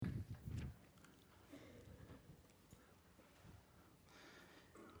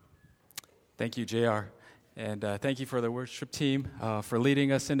Thank you, JR. And thank you for the worship team for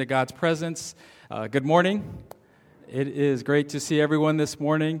leading us into God's presence. Good morning. It is great to see everyone this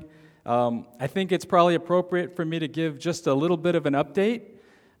morning. I think it's probably appropriate for me to give just a little bit of an update.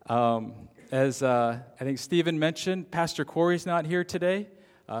 As I think Stephen mentioned, Pastor Corey's not here today.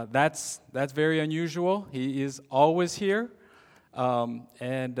 That's very unusual. He is always here.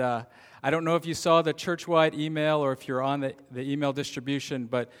 And I don't know if you saw the church-wide email or if you're on the email distribution,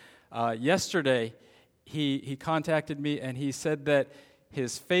 but yesterday he contacted me and he said that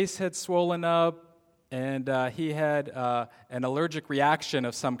his face had swollen up and he had an allergic reaction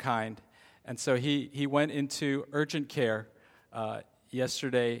of some kind. And so he went into urgent care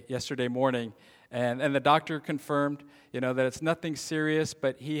yesterday morning, and the doctor confirmed, that it's nothing serious,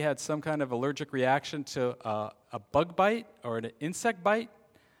 but he had some kind of allergic reaction to a bug bite or an insect bite.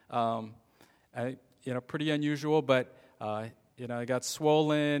 Pretty unusual, but it got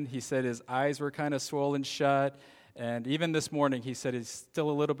swollen. He said his eyes were kind of swollen shut, and even this morning he said he's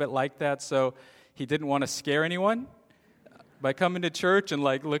still a little bit like that. So he didn't want to scare anyone by coming to church and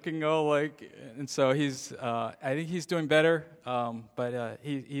looking and so he's I think he's doing better, but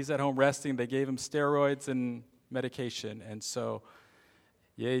he's at home resting. They gave him steroids and medication, and so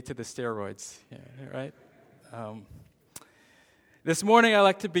yay to the steroids, right? This morning I'd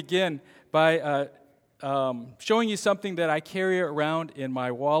like to begin by showing you something that I carry around in my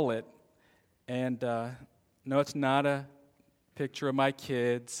wallet, and no, it's not a picture of my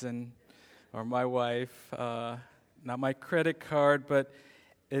kids or my wife. Not my credit card, but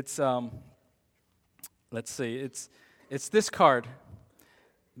it's, let's see, it's this card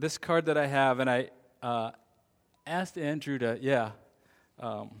that I have, and I asked Andrew to,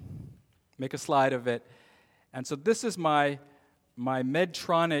 make a slide of it. And so this is my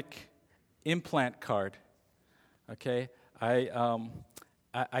Medtronic implant card, okay?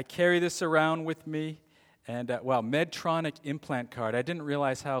 I carry this around with me, and, Medtronic implant card. I didn't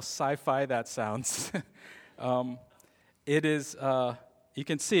realize how sci-fi that sounds. It is, you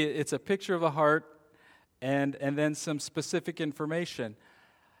can see it's a picture of a heart and then some specific information.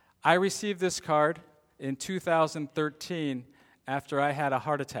 I received this card in 2013 after I had a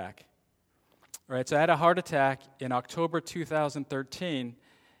heart attack. Right, so I had a heart attack in October 2013,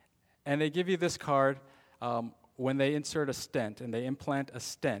 and they give you this card when they insert a stent, and they implant a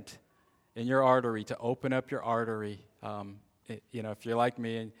stent in your artery to open up your artery, if you're like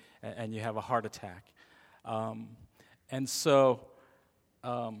me and you have a heart attack. And so,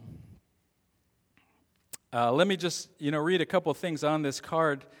 let me just, read a couple of things on this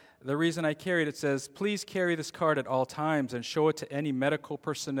card. The reason I carry it says, please carry this card at all times and show it to any medical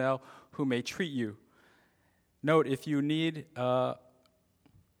personnel who may treat you. Note, if you need an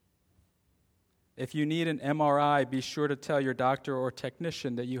MRI, be sure to tell your doctor or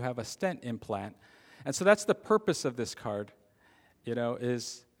technician that you have a stent implant. And so that's the purpose of this card,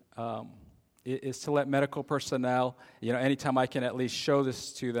 is to let medical personnel, anytime I can at least show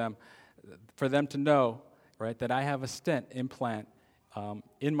this to them, for them to know, right, that I have a stent implant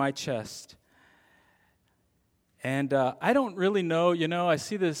in my chest. And I don't really know, I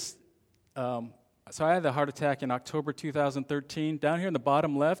see this, so I had the heart attack in October 2013. Down here in the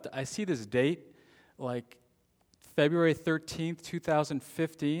bottom left, I see this date, February 13th,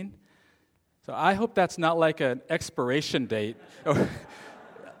 2015. So I hope that's not like an expiration date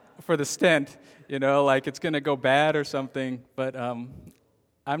for the stent, it's going to go bad or something, but I'm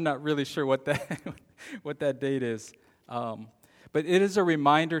not really sure what that date is. But it is a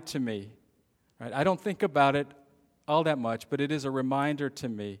reminder to me, right? I don't think about it all that much, but it is a reminder to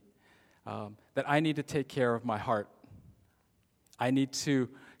me that I need to take care of my heart. I need to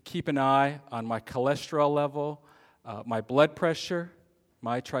keep an eye on my cholesterol level, my blood pressure,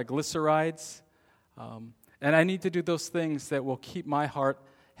 my triglycerides, and I need to do those things that will keep my heart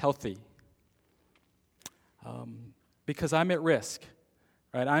healthy, because I'm at risk,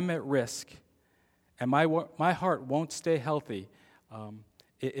 right? I'm at risk, and my heart won't stay healthy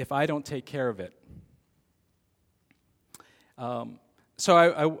if I don't take care of it. So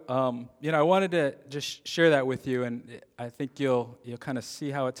I wanted to just share that with you, and I think you'll kind of see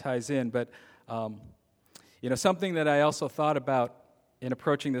how it ties in. But something that I also thought about in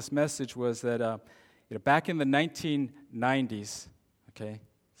approaching this message was that back in the 1990s, okay,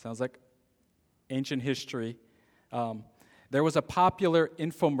 sounds like ancient history, there was a popular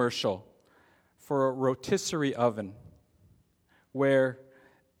infomercial for a rotisserie oven where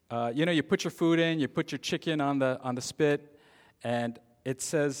you put your food in, you put your chicken on the spit, and it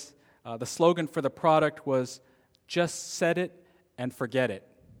says the slogan for the product was, just set it and forget it.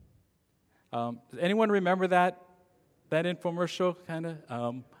 Does anyone remember that infomercial kind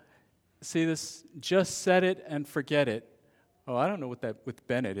of? see this, just set it and forget it. Oh, I don't know what that with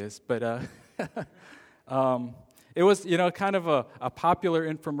Bennett is, but it was, kind of a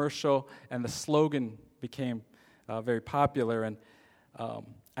popular infomercial, and the slogan became very popular. And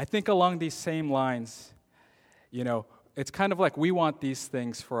I think along these same lines, it's kind of like we want these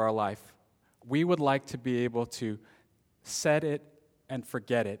things for our life. We would like to be able to set it and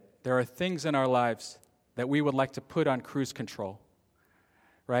forget it. There are things in our lives that we would like to put on cruise control,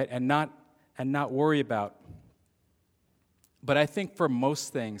 right? And not worry about. But I think for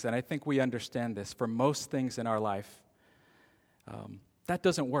most things, and I think we understand this, for most things in our life, that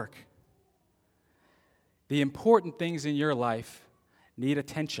doesn't work. The important things in your life need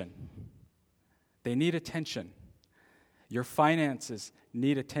attention. They need attention. Your finances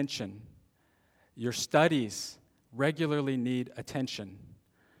need attention. Your studies regularly need attention.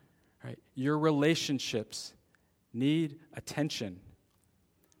 Right? Your relationships need attention.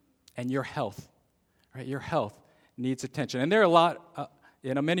 And your health, right? Your health needs attention. And there are a lot,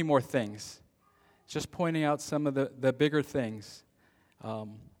 many more things. Just pointing out some of the bigger things.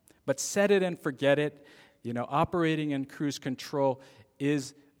 But set it and forget it. Operating in cruise control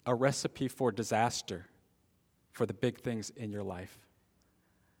is a recipe for disaster for the big things in your life.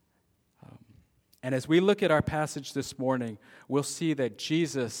 And as we look at our passage this morning, we'll see that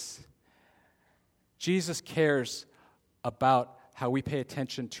Jesus cares about how we pay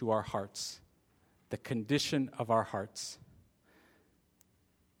attention to our hearts, the condition of our hearts.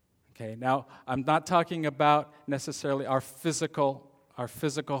 Okay, now I'm not talking about necessarily our physical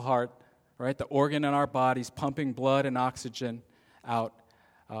heart, right? The organ in our bodies pumping blood and oxygen out.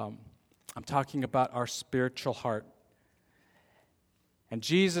 I'm talking about our spiritual heart. And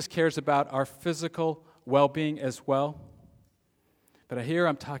Jesus cares about our physical well-being as well. But here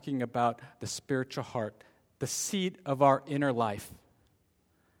I'm talking about the spiritual heart, the seat of our inner life.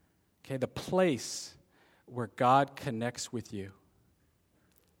 Okay, the place where God connects with you.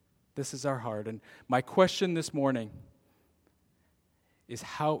 This is our heart. And my question this morning is,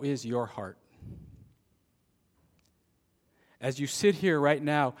 how is your heart? As you sit here right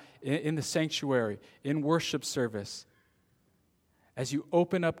now in the sanctuary, in worship service, as you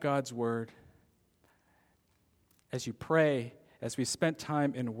open up God's Word, as you pray, as we spent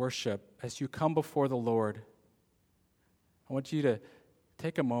time in worship, as you come before the Lord, I want you to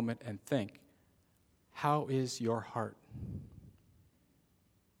take a moment and think, how is your heart?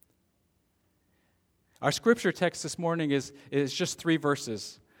 Our scripture text this morning is just 3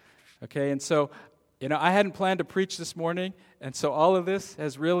 verses, okay? And so, I hadn't planned to preach this morning, and so all of this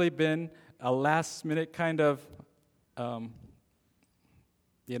has really been a last-minute kind of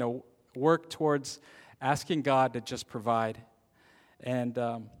work towards asking God to just provide. And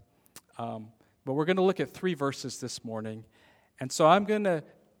but we're going to look at 3 verses this morning. And so I'm going to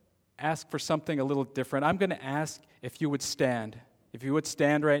ask for something a little different. I'm going to ask if you would stand. If you would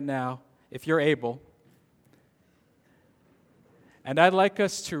stand right now, if you're able. And I'd like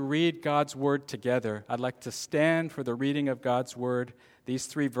us to read God's Word together. I'd like to stand for the reading of God's Word, these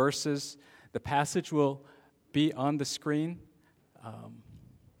 3 verses. The passage will be on the screen.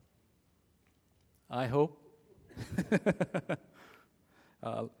 I hope.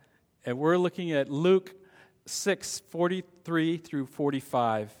 And we're looking at Luke 6:43 through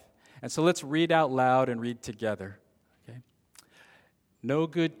 45. And so let's read out loud and read together. Okay? No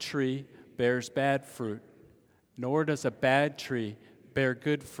good tree bears bad fruit, nor does a bad tree bear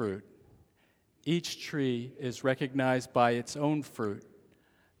good fruit. Each tree is recognized by its own fruit.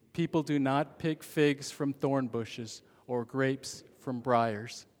 People do not pick figs from thorn bushes or grapes from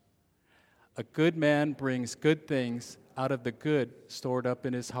briars. A good man brings good things out of the good stored up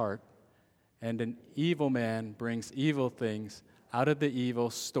in his heart, and an evil man brings evil things out of the evil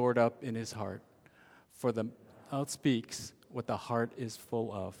stored up in his heart. For the mouth speaks what the heart is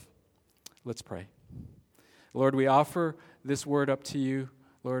full of. Let's pray. Lord, we offer this word up to you.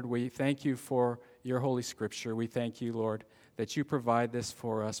 Lord, we thank you for your Holy Scripture. We thank you, Lord, that you provide this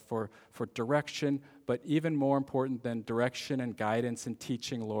for us for direction, but even more important than direction and guidance and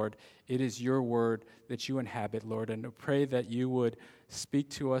teaching, Lord, it is your word that you inhabit, Lord, and I pray that you would speak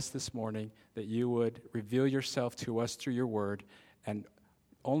to us this morning, that you would reveal yourself to us through your word, and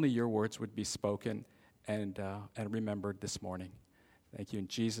only your words would be spoken and remembered this morning. Thank you in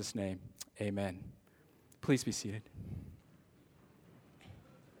Jesus' name, amen. Please be seated.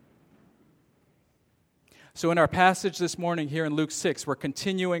 So in our passage this morning here in Luke 6, we're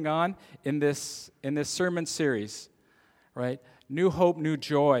continuing on in this sermon series, right? New hope, new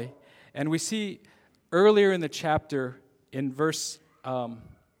joy. And we see earlier in the chapter, in verse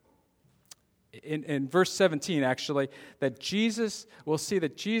in verse 17, actually, we'll see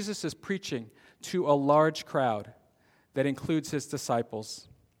that Jesus is preaching to a large crowd that includes his disciples.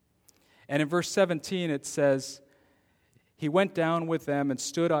 And in verse 17, it says, he went down with them and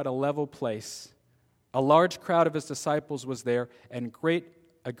stood at a level place. A large crowd of his disciples was there, and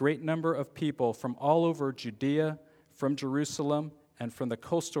a great number of people from all over Judea, from Jerusalem, and from the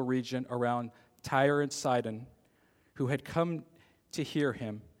coastal region around Tyre and Sidon, who had come to hear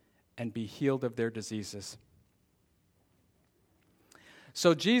him and be healed of their diseases.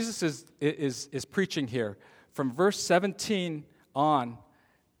 So Jesus is preaching here from verse 17 on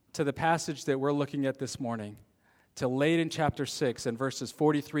to the passage that we're looking at this morning, to late in chapter 6 and verses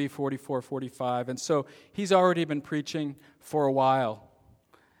 43, 44, 45. And so he's already been preaching for a while.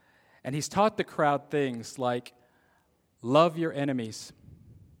 And he's taught the crowd things like, love your enemies,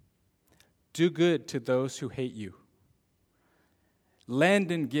 do good to those who hate you,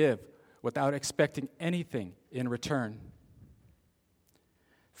 lend and give without expecting anything in return,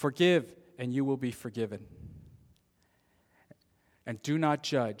 forgive and you will be forgiven, and do not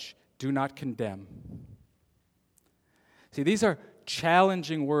judge, do not condemn. See, these are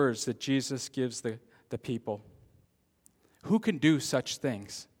challenging words that Jesus gives the people. Who can do such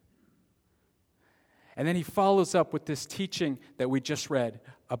things? And then he follows up with this teaching that we just read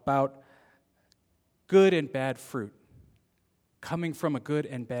about good and bad fruit coming from a good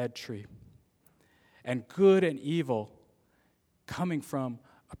and bad tree, and good and evil coming from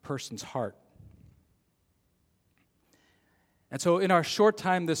a person's heart. And so in our short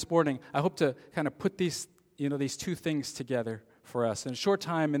time this morning, I hope to kind of put these two things together for us. In a short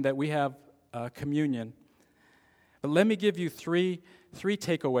time in that we have communion. But let me give you three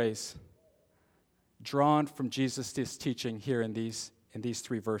takeaways drawn from Jesus' teaching here in these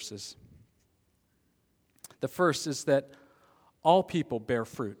three verses. The first is that all people bear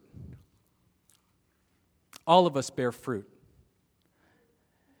fruit. All of us bear fruit.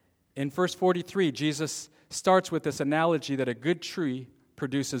 In verse 43, Jesus starts with this analogy that a good tree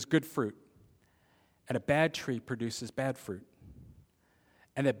produces good fruit, and a bad tree produces bad fruit.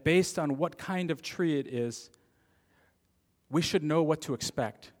 And that based on what kind of tree it is, we should know what to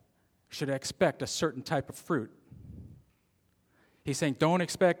expect. We should expect a certain type of fruit. He's saying, don't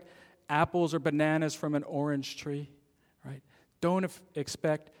expect apples or bananas from an orange tree, right? Don't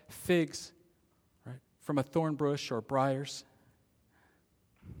expect figs, right, from a thorn bush or briars.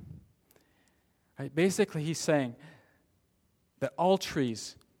 Right? Basically, he's saying that all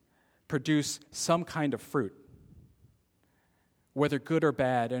trees produce some kind of fruit, whether good or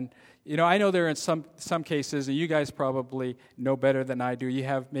bad. And I know there are some cases, and you guys probably know better than I do.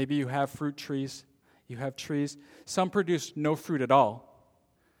 Maybe you have fruit trees. You have trees. Some produce no fruit at all.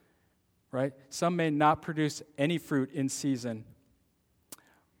 Right? Some may not produce any fruit in season.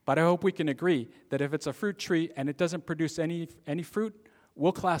 But I hope we can agree that if it's a fruit tree and it doesn't produce any fruit,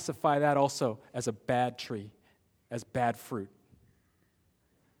 we'll classify that also as a bad tree, as bad fruit.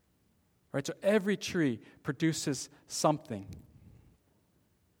 Right? So every tree produces something.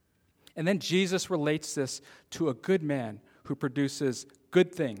 And then Jesus relates this to a good man who produces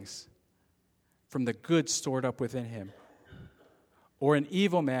good things from the good stored up within him, or an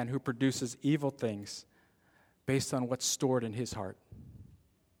evil man who produces evil things based on what's stored in his heart.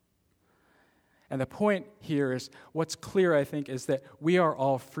 And the point here is, what's clear, I think, is that we are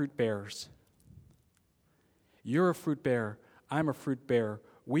all fruit bearers. You're a fruit bearer. I'm a fruit bearer.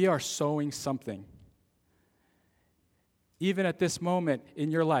 We are sowing something. Even at this moment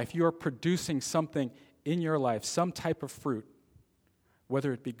in your life, you are producing something in your life, some type of fruit,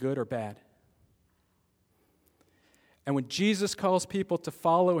 whether it be good or bad. And when Jesus calls people to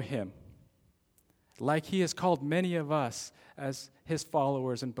follow him, like he has called many of us as his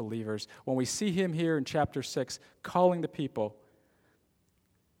followers and believers, when we see him here in chapter 6 calling the people,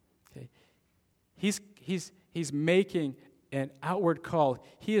 okay, he's making an outward call.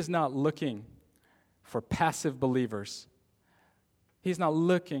 He is not looking for passive believers. He's not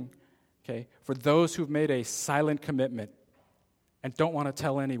looking, for those who've made a silent commitment and don't want to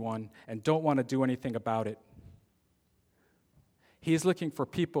tell anyone and don't want to do anything about it. He is looking for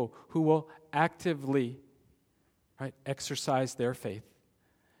people who will actively, exercise their faith.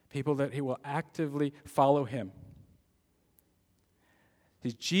 People that he will actively follow him.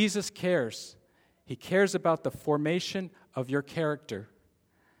 Jesus cares. He cares about the formation of your character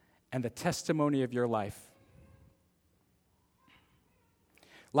and the testimony of your life.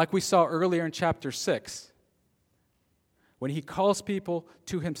 Like we saw earlier in chapter 6, when he calls people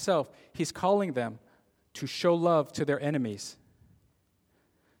to himself, he's calling them to show love to their enemies,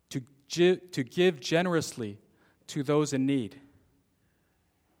 to give generously to those in need,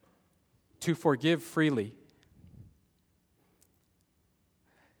 to forgive freely.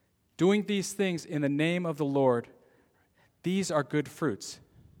 Doing these things in the name of the Lord, these are good fruits.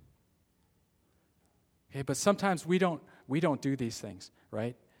 Okay, but sometimes we don't do these things,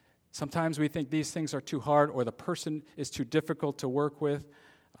 right? Sometimes we think these things are too hard, or the person is too difficult to work with,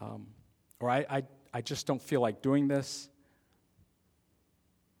 or I just don't feel like doing this.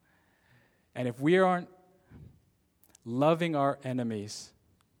 And if we aren't loving our enemies,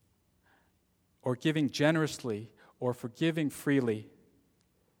 or giving generously, or forgiving freely,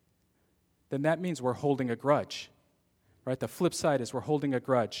 then that means we're holding a grudge, right? The flip side is we're holding a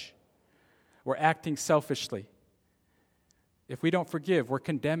grudge. We're acting selfishly. If we don't forgive, we're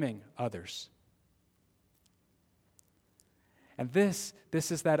condemning others. And this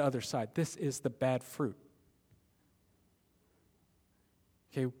is that other side. This is the bad fruit.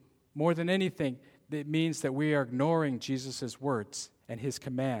 Okay, more than anything, it means that we are ignoring Jesus' words and his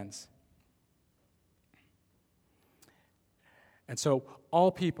commands. And so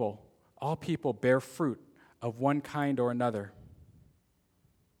all people bear fruit of one kind or another.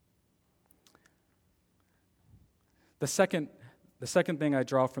 The second thing I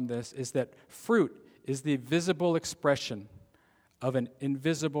draw from this is that fruit is the visible expression of an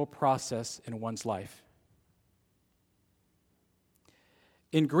invisible process in one's life.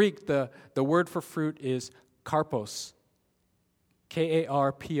 In Greek, the word for fruit is karpos,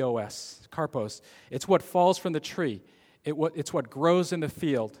 K-A-R-P-O-S, karpos. It's what falls from the tree. It's what grows in the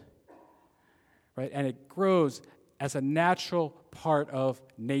field, right? And it grows as a natural part of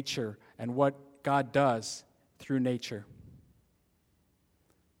nature and what God does through nature.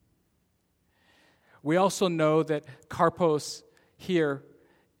 We also know that karpos here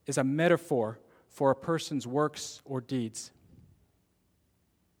is a metaphor for a person's works or deeds.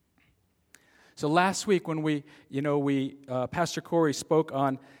 So last week when Pastor Corey spoke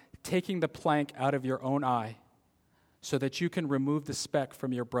on taking the plank out of your own eye so that you can remove the speck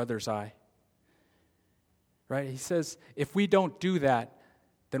from your brother's eye. Right? He says, if we don't do that,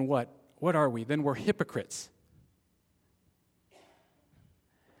 then what? What are we? Then we're hypocrites.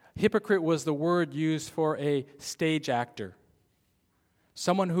 Hypocrite was the word used for a stage actor,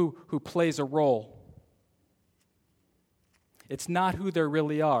 someone who plays a role. It's not who they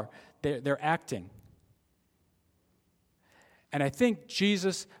really are. They're acting. And I think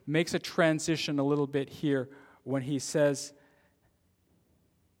Jesus makes a transition a little bit here when he says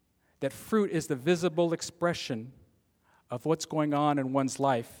that fruit is the visible expression of what's going on in one's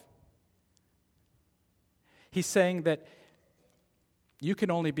life. He's saying that you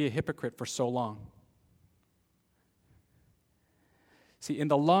can only be a hypocrite for so long. See, in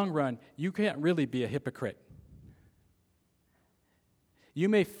the long run, you can't really be a hypocrite. You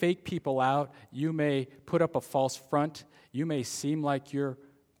may fake people out. You may put up a false front. You may seem like you're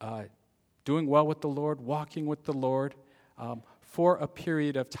doing well with the Lord, walking with the Lord for a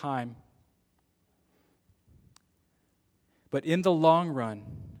period of time. But in the long run,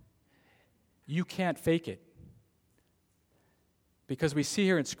 you can't fake it. Because we see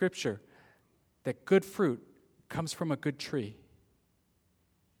here in Scripture that good fruit comes from a good tree.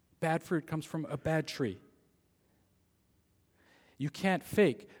 Bad fruit comes from a bad tree. You can't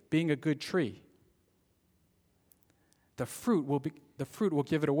fake being a good tree. The fruit will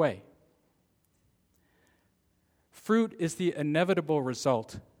give it away. Fruit is the inevitable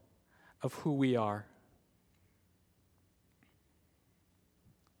result of who we are.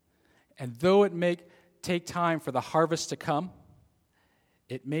 And though it may take time for the harvest to come,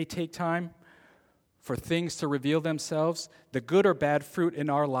 it may take time for things to reveal themselves, the good or bad fruit in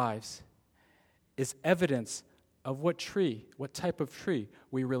our lives is evidence of what type of tree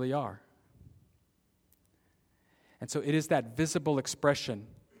we really are. And so it is that visible expression.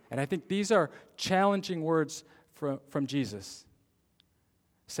 And I think these are challenging words from Jesus,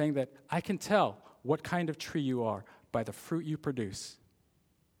 saying that I can tell what kind of tree you are by the fruit you produce.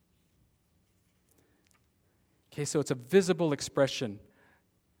 Okay, so it's a visible expression.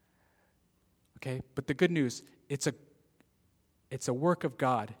 Okay, but the good news, it's a work of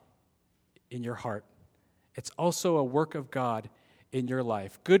God in your heart. It's also a work of God in your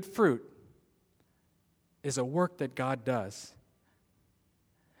life. Good fruit is a work that God does.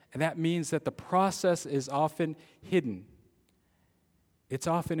 And that means that the process is often hidden. It's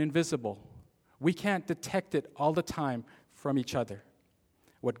often invisible. We can't detect it all the time from each other,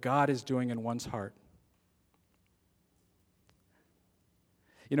 what God is doing in one's heart.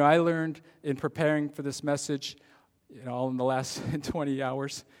 You know, I learned in preparing for this message, all in the last 20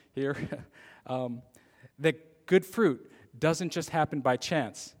 hours here, that good fruit doesn't just happen by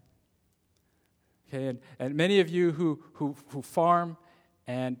chance. Okay, and many of you who farm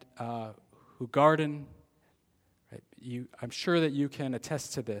and who garden, right, I'm sure that you can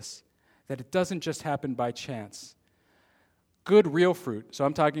attest to this, that it doesn't just happen by chance. Good real fruit, so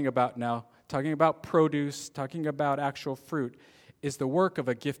I'm talking about produce, talking about actual fruit, is the work of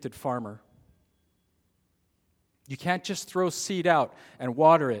a gifted farmer. You can't just throw seed out and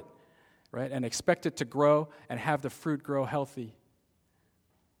water it, right, and expect it to grow and have the fruit grow healthy.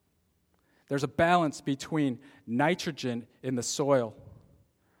 There's a balance between nitrogen in the soil.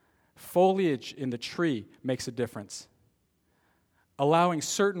 Foliage in the tree makes a difference. Allowing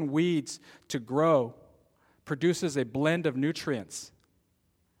certain weeds to grow produces a blend of nutrients.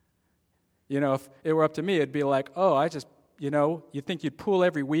 If it were up to me, it'd be like, you think you'd pull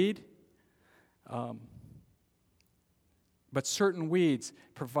every weed? But certain weeds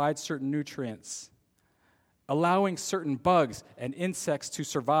provide certain nutrients. Allowing certain bugs and insects to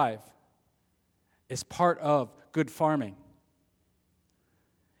survive is part of good farming.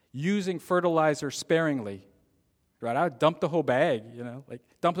 Using fertilizer sparingly, right? I would dump the whole bag,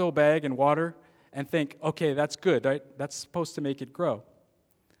 dump the whole bag in water and think, okay, that's good, right? That's supposed to make it grow,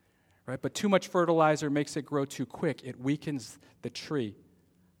 right? But too much fertilizer makes it grow too quick. It weakens the tree.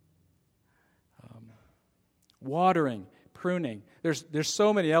 Watering, pruning. There's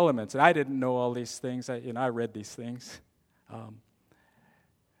so many elements, and I didn't know all these things. I read these things.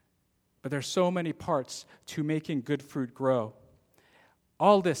 But there's so many parts to making good fruit grow.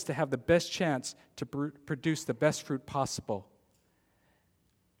 All this to have the best chance to produce the best fruit possible.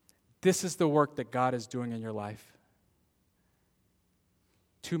 This is the work that God is doing in your life.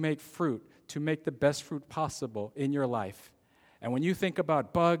 To make fruit, to make the best fruit possible in your life. And when you think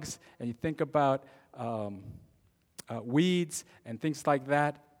about bugs and you think about weeds and things like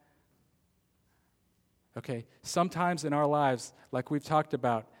that, okay, sometimes in our lives, like we've talked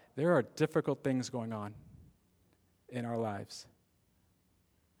about, there are difficult things going on in our lives.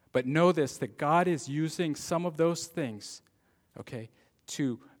 But know this, that God is using some of those things, okay,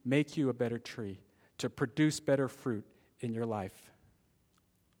 to make you a better tree, to produce better fruit in your life.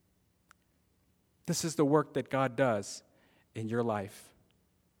 This is the work that God does in your life.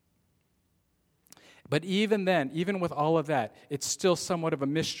 But even then, even with all of that, it's still somewhat of a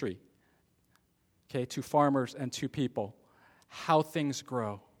mystery, okay, to farmers and to people, how things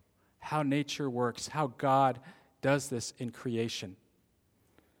grow, how nature works, how God does this in creation.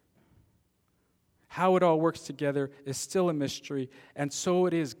 How it all works together is still a mystery, and so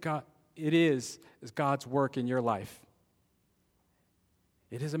it is God's work in your life.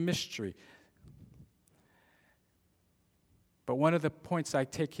 It is a mystery. But one of the points I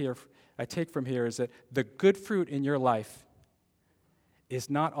take from here is that the good fruit in your life is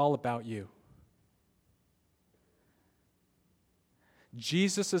not all about you.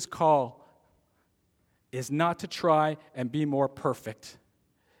 Jesus' call is not to try and be more perfect.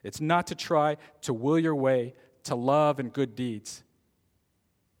 It's not to try to will your way to love and good deeds.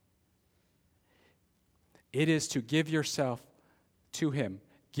 It is to give yourself to Him,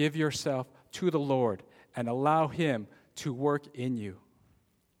 give yourself to the Lord, and allow Him to work in you.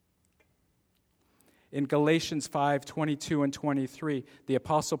 In Galatians 5:22 and 23, the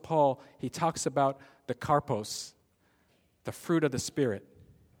Apostle Paul, he talks about the karpos, the fruit of the Spirit.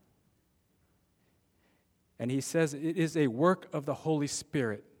 And he says it is a work of the Holy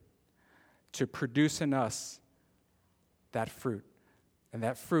Spirit to produce in us that fruit. And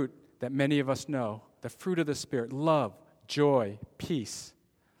that fruit that many of us know, the fruit of the Spirit, love, joy, peace,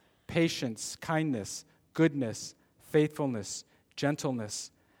 patience, kindness, goodness, faithfulness, gentleness,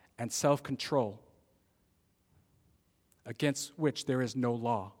 and self-control, against which there is no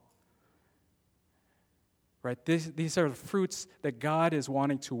law. Right? These are the fruits that God is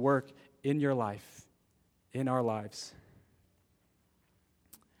wanting to work in your life, in our lives.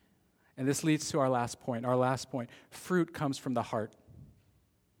 And this leads to our last point. Our last point, fruit comes from the heart.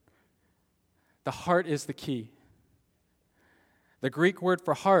 The heart is the key. The Greek word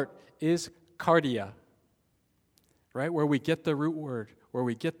for heart is cardia, right? Where we get the root word, where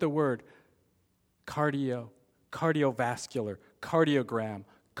we get the word cardio, cardiovascular, cardiogram,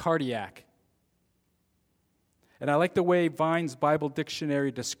 cardiac. And I like the way Vine's Bible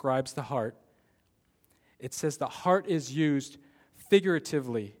Dictionary describes the heart. It says the heart is used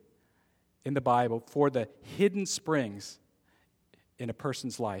figuratively in the Bible for the hidden springs in a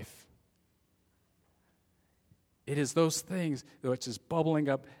person's life. It is those things which is bubbling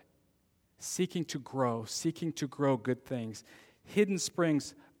up, seeking to grow good things, hidden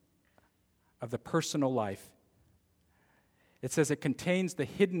springs of the personal life. It says it contains the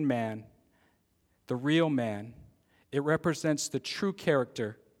hidden man, the real man. It represents the true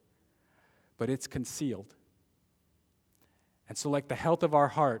character, but it's concealed. And so like the health of our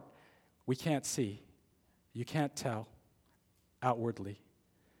heart, we can't see. You can't tell outwardly.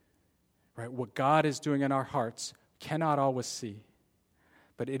 Right? What God is doing in our hearts cannot always see.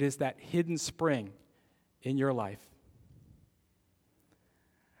 But it is that hidden spring in your life.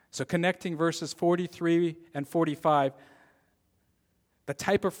 So connecting verses 43 and 45, the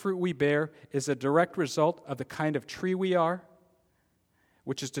type of fruit we bear is a direct result of the kind of tree we are,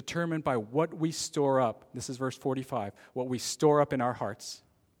 which is determined by what we store up. This is verse 45, what we store up in our hearts.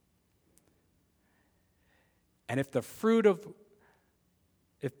 And if the fruit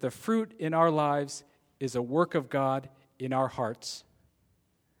in our lives is a work of God in our hearts,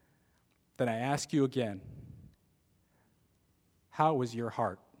 then I ask you again, how is your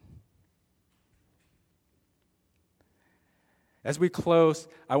heart? As we close,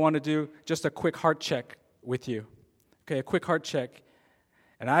 I want to do just a quick heart check with you. Okay, a quick heart check.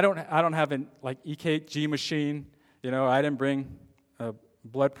 And I don't have an EKG machine. I didn't bring a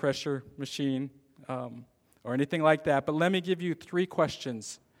blood pressure machine or anything like that. But let me give you 3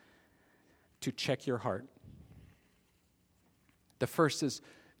 questions to check your heart. The first is,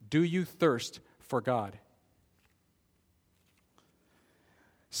 do you thirst for God?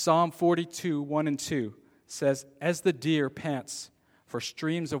 Psalm 42, 1 and 2 says, as the deer pants for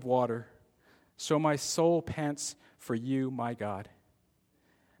streams of water, so my soul pants for you, my God.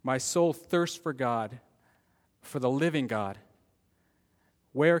 My soul thirsts for God, for the living God.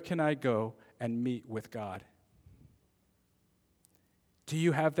 Where can I go and meet with God? Do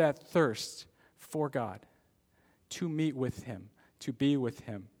you have that thirst for God, to meet with Him, to be with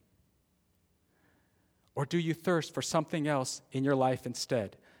Him? Or do you thirst for something else in your life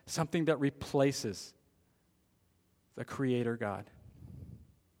instead, something that replaces the Creator God?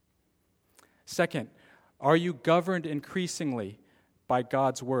 Second, are you governed increasingly by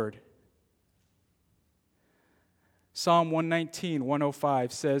God's Word? Psalm 119,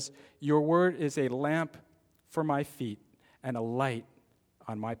 105 says, your word is a lamp for my feet and a light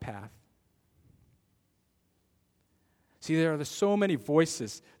on my path. See, there are so many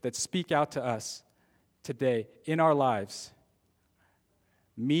voices that speak out to us today in our lives.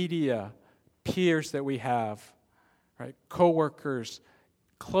 Media, peers that we have, right? Co-workers,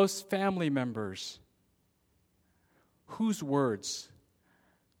 close family members. Whose words,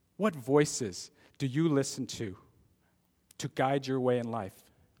 what voices do you listen to guide your way in life?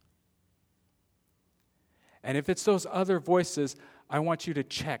 And if it's those other voices, I want you to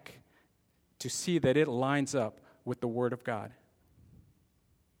check to see that it lines up with the Word of God.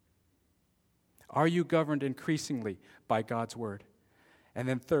 Are you governed increasingly by God's Word? And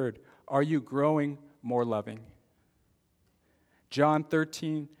then third, are you growing more loving? John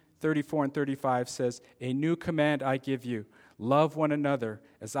 13, 34 and 35 says, a new command I give you, love one another.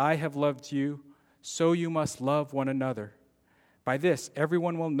 As I have loved you, so you must love one another. By this,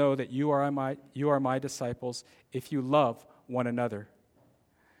 everyone will know that you are my disciples if you love one another.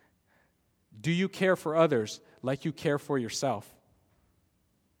 Do you care for others like you care for yourself?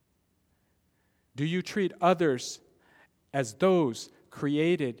 Do you treat others as those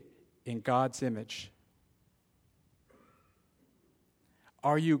created in God's image?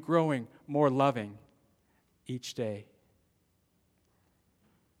 Are you growing more loving each day?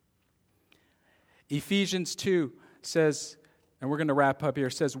 Ephesians 2 says, and we're going to wrap up here,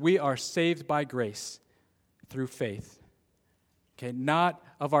 says, we are saved by grace through faith. Okay, not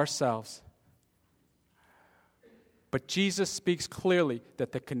of ourselves. But Jesus speaks clearly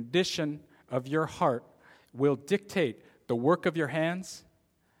that the condition of your heart will dictate the work of your hands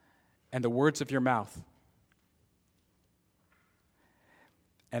and the words of your mouth.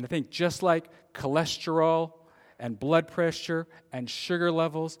 And I think just like cholesterol and blood pressure and sugar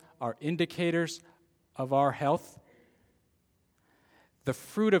levels are indicators of our health, the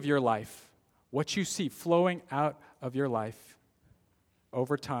fruit of your life, what you see flowing out of your life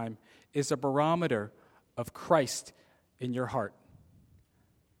over time, is a barometer of Christ in your heart.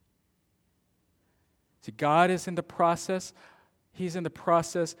 See, God is in the process, He's in the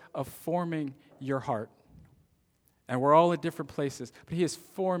process of forming your heart. And we're all in different places, but He is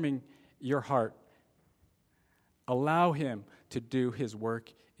forming your heart. Allow Him to do His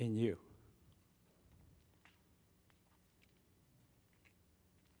work in you.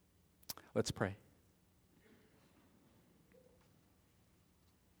 Let's pray.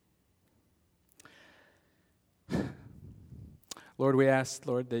 Lord, we ask,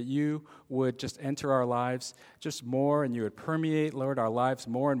 Lord, that you would just enter our lives just more, and you would permeate, Lord, our lives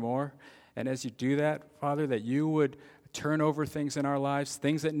more and more. And as you do that, Father, that you would turn over things in our lives,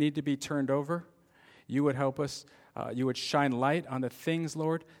 things that need to be turned over. You would help us. You would shine light on the things,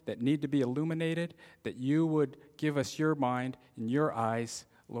 Lord, that need to be illuminated, that you would give us your mind and your eyes,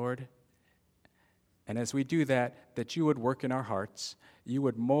 Lord, And as we do that, that you would work in our hearts. You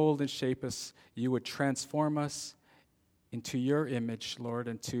would mold and shape us. You would transform us into your image, Lord,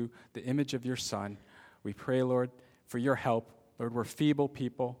 into the image of your Son. We pray, Lord, for your help. Lord, we're feeble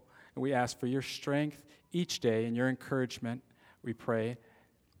people, and we ask for your strength each day and your encouragement. We pray,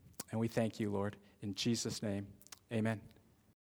 and we thank you, Lord. In Jesus' name, amen.